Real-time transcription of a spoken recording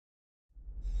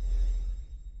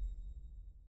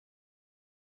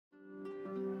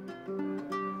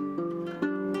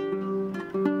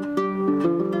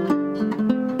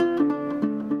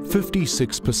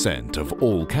56% of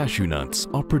all cashew nuts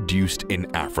are produced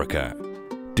in Africa.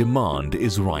 Demand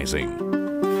is rising.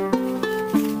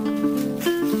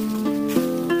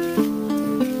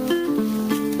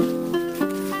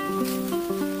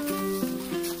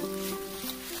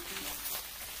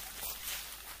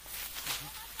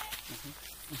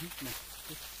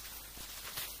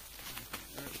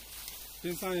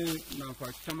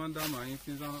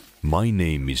 My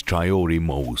name is Chayori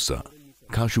Mousa.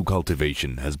 Cashew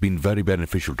cultivation has been very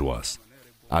beneficial to us.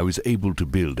 I was able to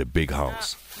build a big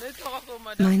house.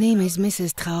 My name is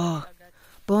Mrs. Traor,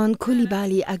 born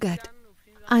Koulibaly Agat.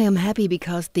 I am happy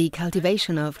because the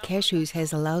cultivation of cashews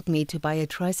has allowed me to buy a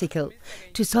tricycle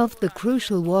to solve the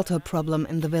crucial water problem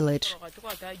in the village.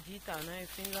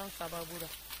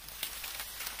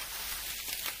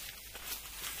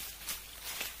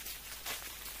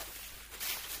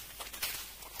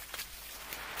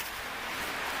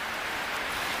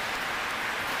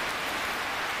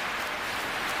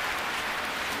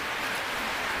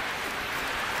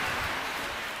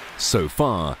 So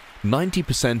far,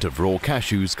 90% of raw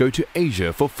cashews go to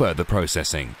Asia for further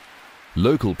processing.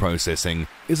 Local processing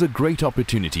is a great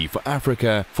opportunity for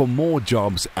Africa for more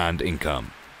jobs and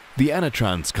income. The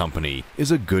Anatrans company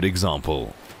is a good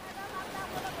example.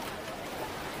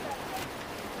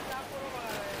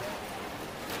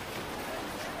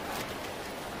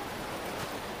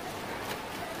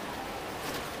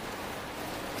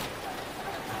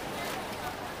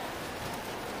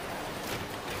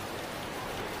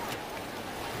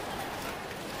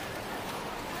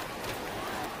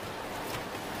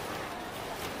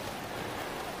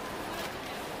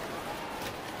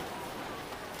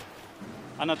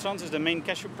 Anatrans is the main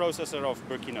cashew processor of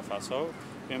Burkina Faso.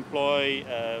 We employ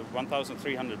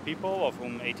 1,300 people, of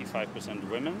whom 85%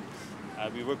 women.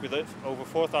 We work with over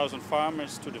 4,000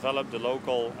 farmers to develop the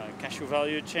local cashew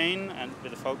value chain and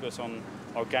with a focus on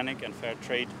organic and fair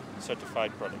trade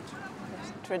certified products.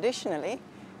 Traditionally,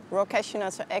 raw cashew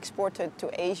nuts are exported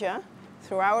to Asia.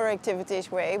 Through our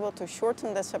activities, we're able to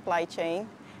shorten the supply chain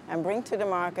and bring to the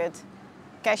market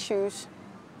cashews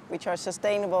which are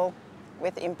sustainable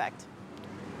with impact.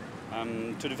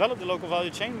 To develop the local value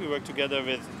chain, we work together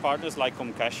with partners like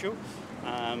Comcashew.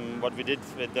 What we did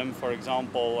with them, for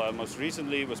example, most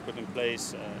recently was put in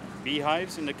place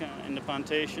beehives in the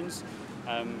plantations,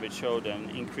 which showed an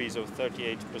increase of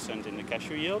 38% in the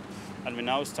cashew yield. And we're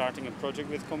now starting a project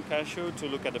with Comcashew to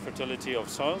look at the fertility of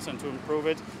soils and to improve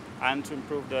it, and to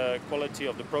improve the quality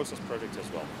of the processed product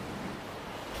as well.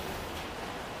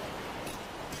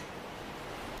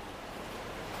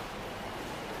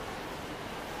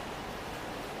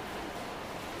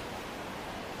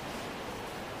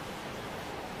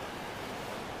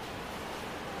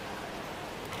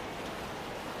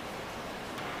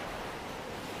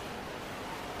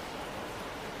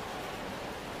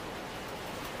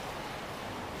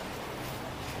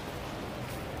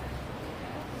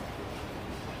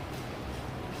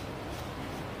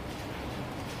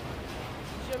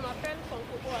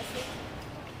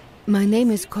 My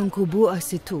name is Konkubu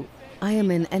Asitu. I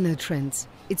am in Anatrans.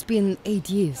 It's been 8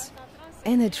 years.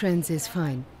 Anatrans is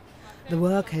fine. The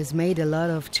work has made a lot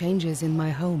of changes in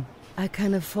my home. I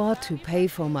can afford to pay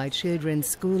for my children's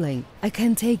schooling. I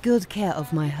can take good care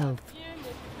of my health.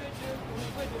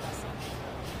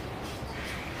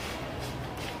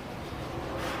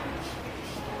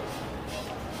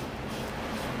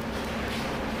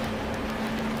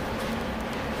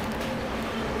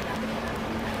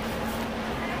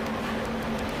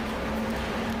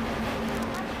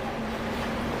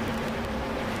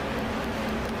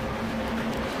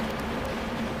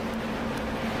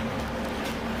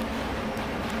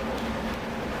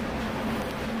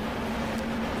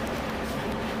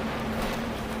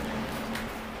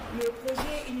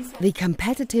 The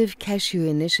Competitive Cashew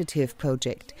Initiative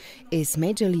project is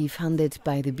majorly funded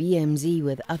by the BMZ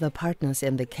with other partners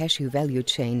in the cashew value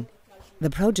chain. The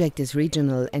project is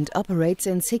regional and operates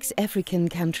in 6 African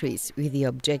countries with the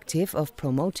objective of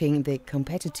promoting the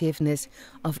competitiveness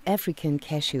of African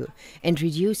cashew and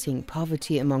reducing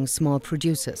poverty among small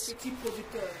producers.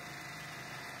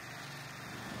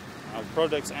 Our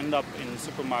products end up in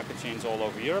supermarket chains all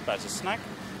over Europe as a snack.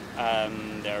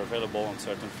 They're available on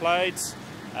certain flights.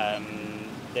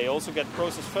 They also get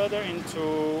processed further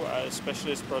into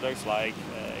specialist products like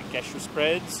cashew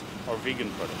spreads or vegan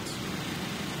products.